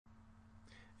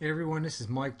Hey everyone, this is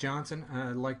Mike Johnson, and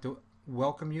I'd like to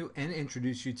welcome you and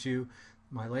introduce you to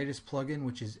my latest plugin,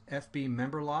 which is FB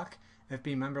Member Lock.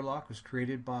 FB Member Lock was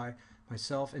created by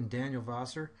myself and Daniel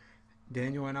Vassar.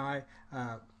 Daniel and I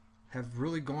have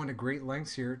really gone to great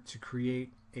lengths here to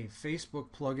create a Facebook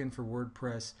plugin for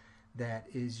WordPress that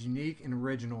is unique and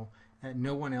original that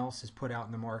no one else has put out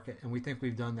in the market, and we think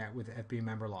we've done that with FB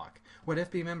Member Lock. What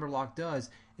FB Member Lock does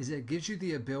is it gives you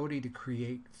the ability to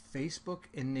create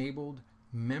Facebook-enabled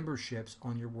memberships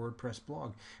on your WordPress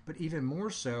blog. But even more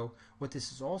so, what this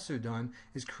has also done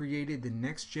is created the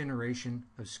next generation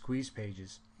of squeeze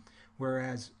pages.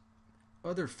 Whereas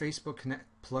other Facebook Connect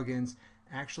plugins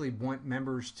actually want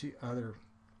members to other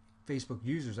Facebook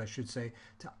users, I should say,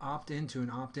 to opt into an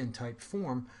opt-in type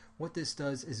form, what this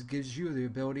does is it gives you the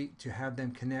ability to have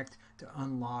them connect to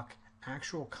unlock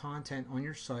actual content on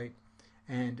your site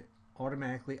and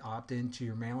automatically opt into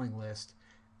your mailing list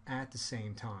at the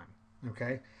same time.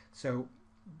 Okay, so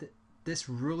this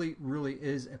really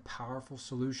is a powerful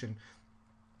solution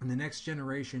in the next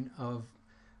generation of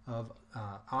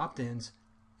opt-ins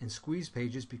and squeeze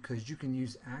pages, because you can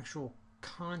use actual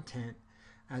content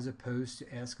as opposed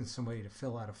to asking somebody to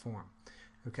fill out a form.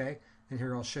 Okay, and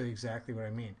here I'll show you exactly what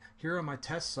I mean. Here on my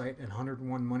test site at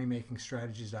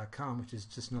 101moneymakingstrategies.com, which is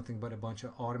just nothing but a bunch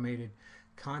of automated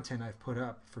content I've put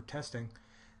up for testing,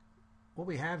 what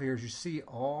we have here is you see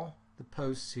all the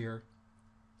posts here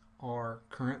are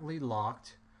currently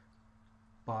locked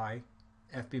by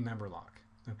FB Member Lock.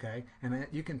 Okay, and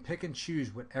you can pick and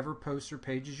choose whatever posts or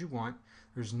pages you want.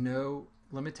 There's no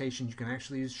limitation. You can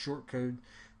actually use shortcode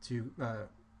to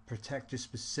protect just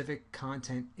specific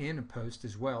content in a post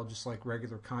as well, just like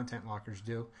regular content lockers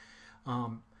do.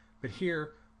 But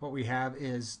here what we have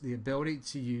is the ability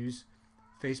to use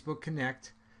Facebook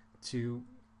Connect to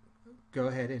go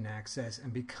ahead and access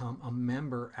and become a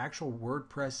member, actual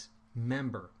WordPress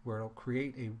member, where it'll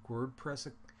create a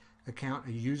WordPress account,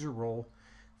 a user role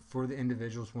for the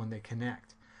individuals when they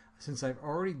connect. Since I've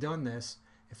already done this,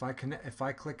 if I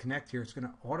click connect here, it's going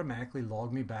to automatically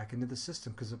log me back into the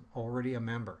system because I'm already a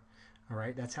member. All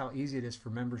right, that's how easy it is for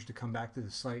members to come back to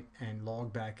the site and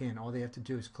log back in. All they have to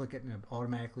do is click it and it'll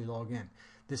automatically log in.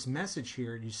 This message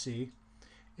here you see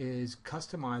is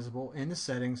customizable in the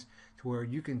settings to where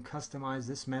you can customize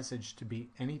this message to be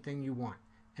anything you want,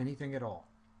 anything at all.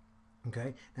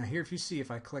 Okay, now here if you see, if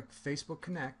I click Facebook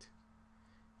Connect,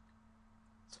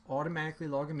 it's automatically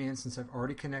logging me in since I've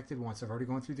already connected once. I've already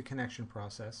gone through the connection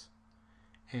process,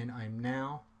 and I'm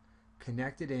now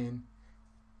connected in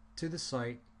to the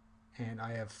site and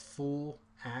I have full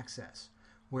access.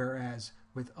 Whereas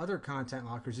with other content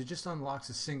lockers, it just unlocks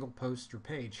a single post or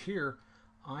page. Here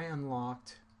I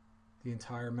unlocked the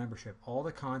entire membership. All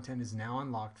the content is now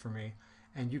unlocked for me,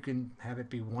 and you can have it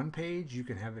be one page, you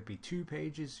can have it be 2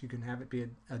 pages, you can have it be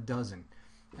a dozen,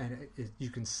 and you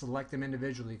can select them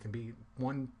individually. It can be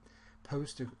one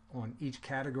post on each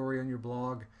category on your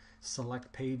blog,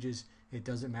 select pages, it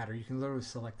doesn't matter. You can literally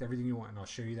select everything you want, and I'll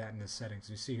show you that in the settings.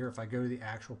 You see here, if I go to the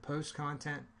actual post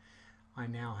content, I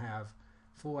now have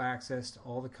full access to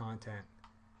all the content,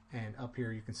 and up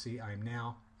here you can see I'm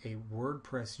now a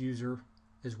WordPress user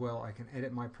as well. I can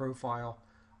edit my profile.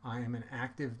 I am an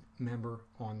active member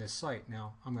on this site.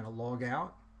 Now I'm going to log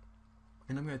out,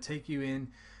 and I'm going to take you in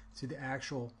to the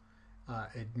actual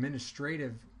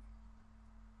administrative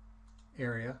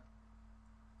area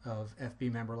of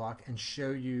FB Member Lock and show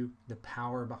you the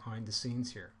power behind the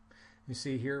scenes here. You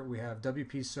see here we have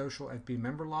WP Social FB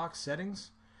Member Lock settings.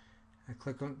 I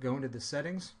click on go into the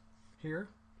settings here,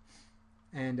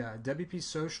 and WP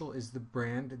Social is the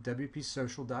brand,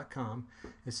 WPSocial.com.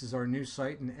 This is our new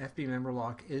site, and FB Member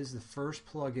Lock is the first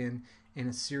plugin in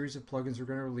a series of plugins we're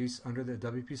going to release under the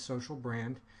WP Social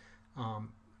brand.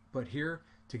 But here,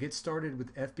 to get started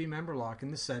with FB Member Lock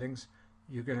in the settings,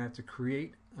 you're going to have to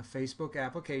create a Facebook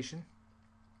application,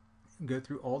 go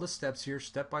through all the steps here,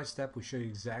 step by step. We show you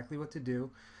exactly what to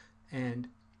do, and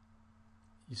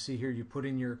you see here you put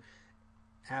in your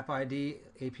app ID,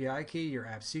 API key, your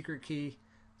app secret key,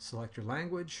 select your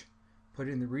language, put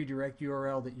in the redirect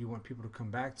URL that you want people to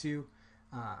come back to.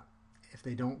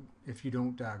 If you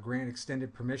don't grant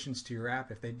extended permissions to your app,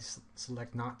 if they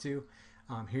select not to,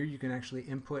 here you can actually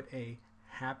input a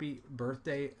happy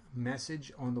birthday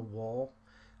message on the wall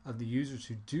of the users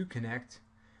who do connect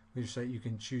with your site. You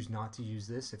can choose not to use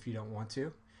this if you don't want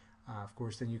to. Of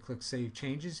course, then you click Save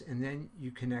Changes, and then you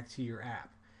connect to your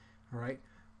app. All right.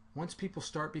 Once people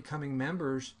start becoming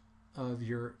members of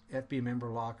your FB Member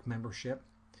Lock membership,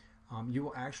 you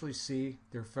will actually see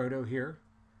their photo here,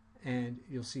 and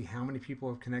you'll see how many people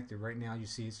have connected. Right now you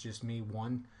see it's just me,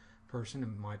 one person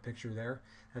in my picture there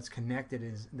that's connected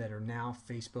that are now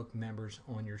Facebook members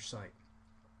on your site.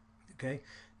 Okay,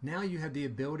 now you have the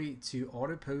ability to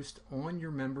auto post on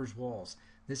your members' walls.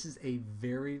 This is a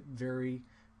very, very,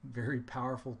 very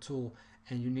powerful tool,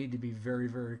 and you need to be very,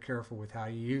 very careful with how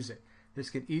you use it. This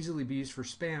could easily be used for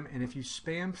spam, and if you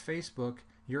spam Facebook,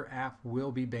 your app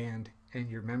will be banned and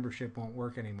your membership won't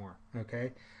work anymore.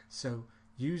 Okay, so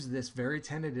use this very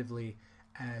tentatively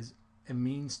as a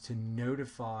means to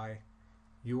notify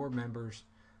your members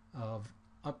of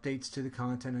updates to the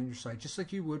content on your site, just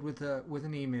like you would with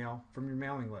an email from your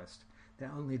mailing list. The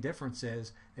only difference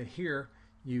is that here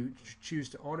you choose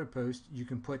to auto post. You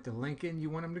can put the link in you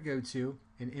want them to go to,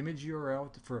 an image URL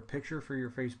for a picture for your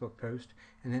Facebook post,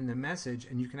 and then the message,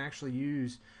 and you can actually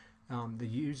use the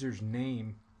user's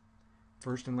name,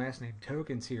 first and last name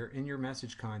tokens here in your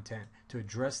message content to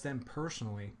address them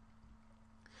personally,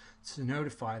 to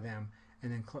notify them,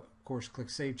 and then of course click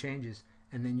Save Changes,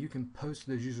 and then you can post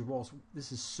to those user walls.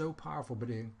 This is so powerful, but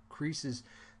it increases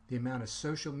the amount of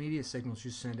social media signals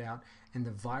you send out and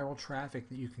the viral traffic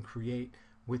that you can create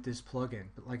with this plugin.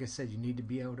 But like I said, you need to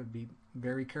be able to be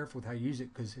very careful with how you use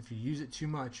it, because if you use it too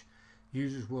much,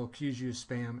 users will accuse you of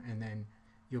spam, and then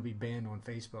you'll be banned on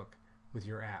Facebook with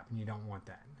your app, and you don't want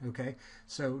that. Okay,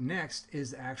 so next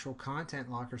is the actual content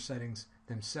locker settings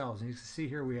themselves, and you can see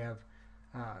here we have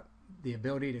the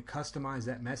ability to customize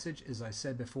that message. As I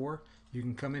said before, you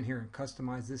can come in here and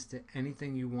customize this to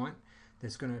anything you want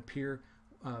that's going to appear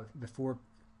before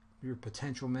your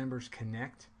potential members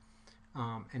connect.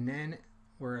 And then,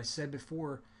 where I said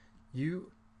before,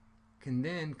 you can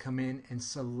then come in and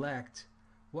select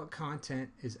what content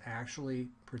is actually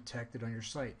protected on your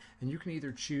site. And you can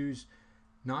either choose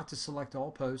not to select all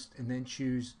posts and then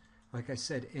choose, like I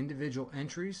said, individual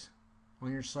entries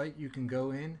on your site. You can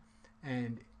go in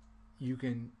and you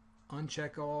can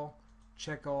uncheck all,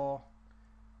 check all,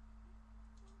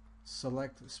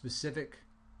 select specific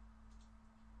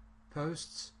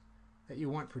posts that you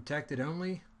want protected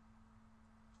only,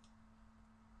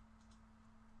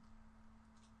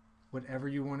 whatever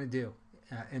you want to do.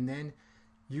 And then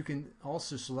you can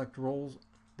also select roles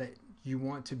that you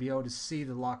want to be able to see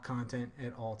the locked content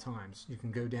at all times. You can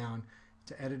go down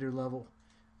to editor level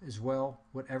as well,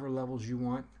 whatever levels you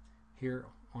want here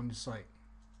on the site.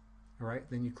 All right,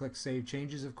 then you click Save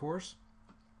Changes, of course.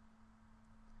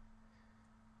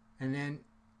 And then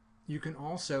you can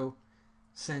also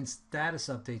send status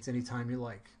updates anytime you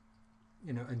like.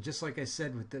 You know, and just like I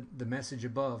said with the message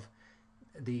above,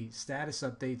 the status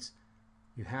updates,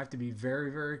 you have to be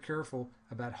very, very careful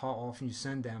about how often you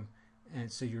send them,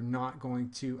 and so you're not going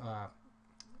to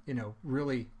you know,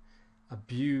 really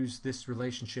abuse this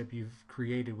relationship you've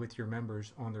created with your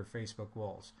members on their Facebook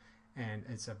walls. And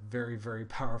it's a very, very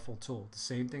powerful tool. The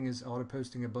same thing as auto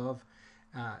posting above,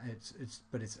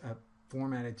 but it's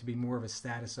formatted to be more of a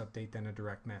status update than a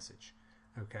direct message.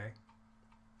 Okay,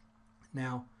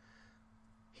 now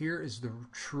here is the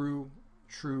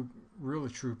really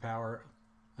true power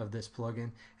of this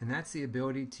plugin, and that's the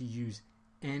ability to use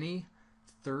any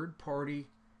third-party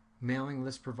mailing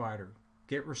list provider,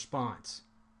 GetResponse,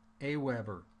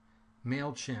 Aweber,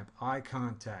 MailChimp,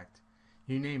 iContact,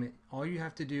 you name it. All you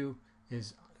have to do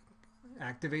is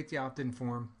activate the opt-in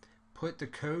form, put the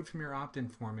code from your opt-in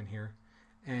form in here,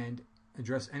 and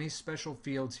address any special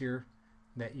fields here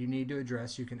that you need to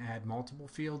address. You can add multiple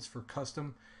fields for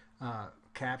custom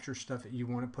capture stuff that you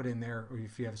want to put in there, or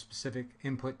if you have a specific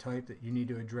input type that you need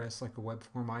to address, like a web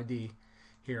form ID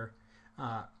here.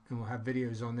 And we'll have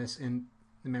videos on this in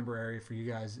the member area for you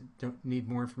guys that don't need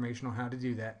more information on how to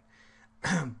do that.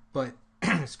 But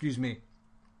excuse me,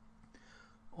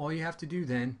 all you have to do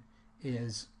then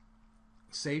is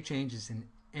save changes, and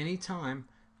any time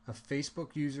a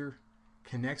Facebook user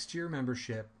connects to your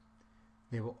membership,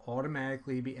 they will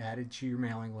automatically be added to your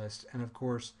mailing list. And of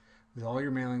course, with all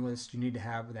your mailing lists, you need to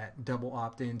have that double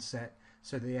opt-in set,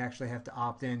 so they actually have to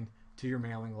opt in to your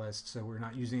mailing list. So we're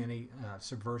not using any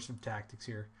subversive tactics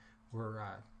here. We're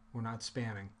not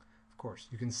spamming. Of course,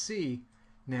 you can see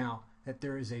now that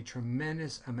there is a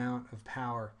tremendous amount of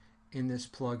power in this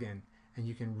plugin, and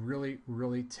you can really,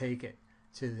 really take it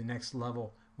to the next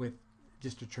level with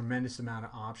just a tremendous amount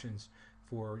of options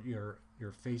for your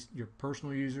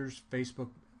personal users, Facebook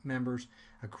members.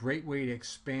 A great way to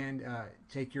expand,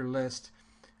 take your list,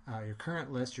 your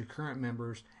current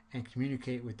members, and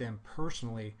communicate with them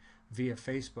personally via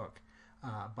Facebook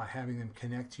by having them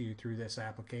connect to you through this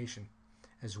application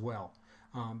as well.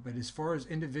 But as far as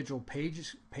individual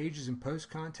pages and post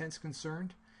content's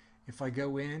concerned, if I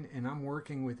go in and I'm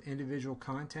working with individual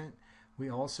content, we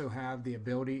also have the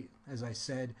ability, as I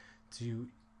said, to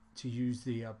use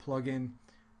the plugin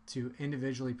to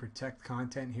individually protect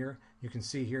content here. You can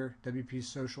see here WP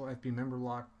Social FB Member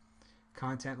Lock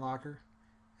Content Locker,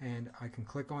 and I can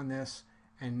click on this,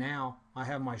 and now I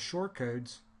have my short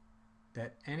codes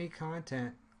that any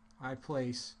content I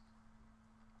place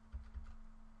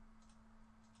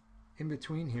in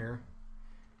between here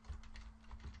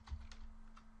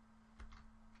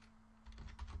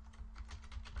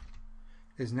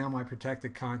is now my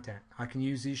protected content. I can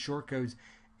use these short codes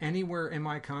anywhere in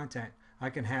my content. I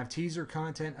can have teaser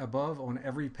content above on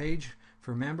every page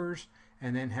for members,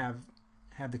 and then have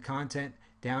the content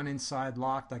down inside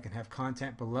locked. I can have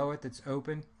content below it that's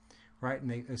open, right? And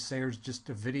they say there's just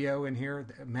a video in here.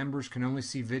 Members can only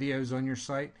see videos on your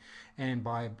site, and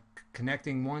by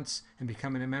connecting once and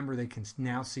becoming a member, they can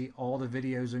now see all the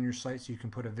videos on your site. So you can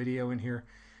put a video in here,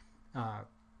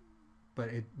 but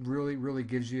it really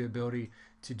gives you the ability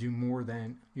to do more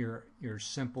than your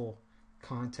simple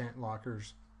content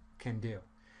lockers can do.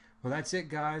 Well, that's it,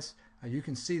 guys. You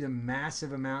can see the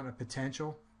massive amount of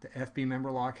potential the FB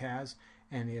Member Lock has,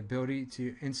 and the ability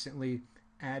to instantly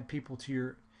add people to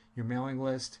your mailing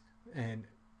list and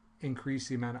increase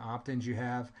the amount of opt-ins you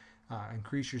have,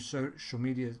 increase your social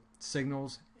media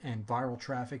signals and viral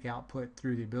traffic output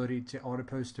through the ability to auto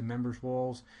post to members'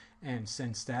 walls and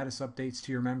send status updates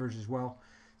to your members as well.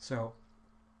 So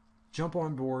jump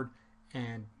on board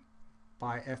and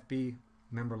buy FB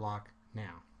Member Lock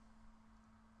now.